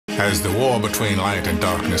As the war between light and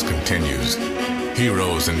darkness continues,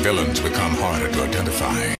 heroes and villains become harder to identify.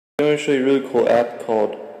 I'm going to show you a really cool app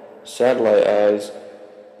called Satellite Eyes,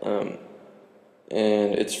 and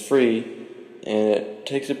it's free, and it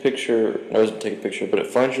takes a picture, it doesn't take a picture, but it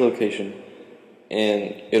finds your location,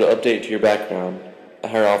 and it'll update to your background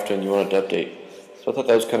how often you want it to update. So I thought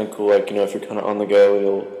that was kind of cool, like, if you're kind of on the go,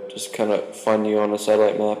 it'll just kind of find you on a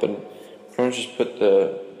satellite map, and pretty much just put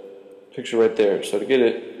the picture right there. So to get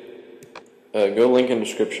it, go link in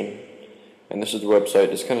description, and this is the website.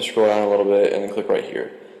 Just kind of scroll down a little bit and then click right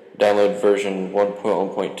here. Download version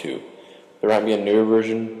 1.1.2. There might be a newer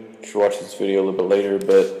version if you watch this video a little bit later,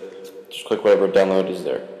 but just click whatever download is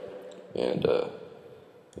there. And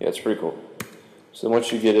yeah, it's pretty cool. So then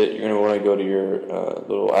once you get it, you're going to want to go to your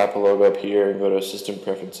little Apple logo up here and go to System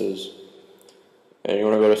Preferences. And you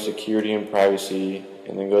want to go to Security and Privacy,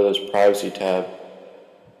 and then go to this Privacy tab.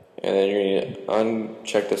 And then you're going to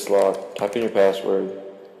uncheck this lock, type in your password,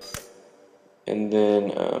 and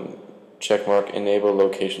then checkmark Enable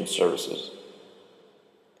Location Services.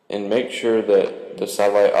 And make sure that the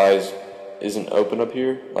Satellite Eyes isn't open up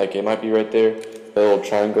here. Like, it might be right there, the little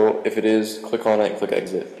triangle. If it is, click on it and click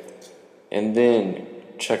Exit. And then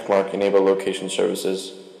checkmark Enable Location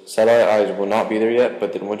Services. Satellite Eyes will not be there yet,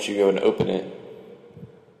 but then once you go and open it,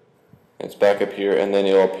 it's back up here, and then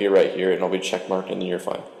it'll appear right here, and it'll be checkmarked, and then you're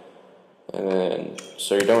fine. And then,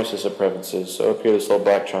 so you're done with System Preferences. So up here, this little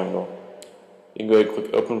black triangle, you can go ahead and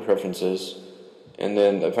click Open Preferences. And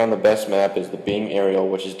then I found the best map is the Bing Aerial,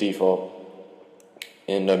 which is default.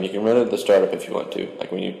 And you can run it at the startup if you want to, like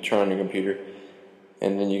when you turn on your computer.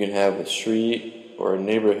 And then you can have a street or a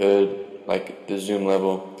neighborhood, like the zoom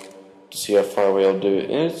level, to see how far away it'll do it.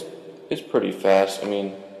 And it's pretty fast. I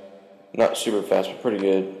mean, not super fast, but pretty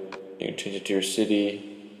good. You can change it to your city.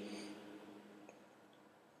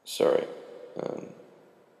 Sorry.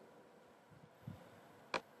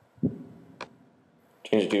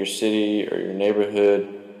 Change it to your city or your neighborhood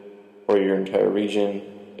or your entire region.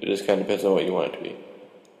 It just kind of depends on what you want it to be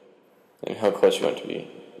and how close you want it to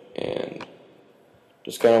be, and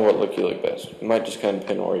just kind of what look you like best. It might just kind of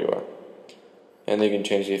depend on where you are. And then you can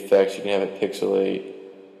change the effects. You can have it pixelate,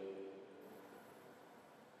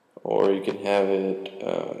 or you can have it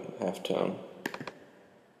halftone.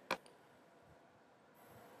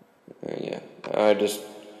 And yeah, I just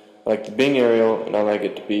like the Bing Aerial, and I like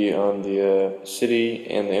it to be on the city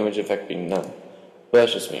and the image effect being none. But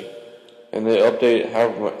that's just me. And they update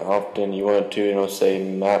however often you want it to, say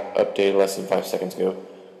map update less than 5 seconds ago,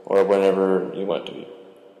 or whenever you want it to be.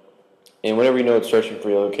 And whenever you know it's searching for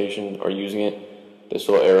your location or using it, this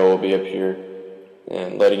little arrow will be up here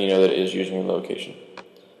and letting you know that it is using your location.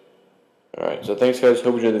 Alright, so thanks guys,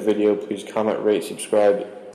 hope you enjoyed the video. Please comment, rate, subscribe.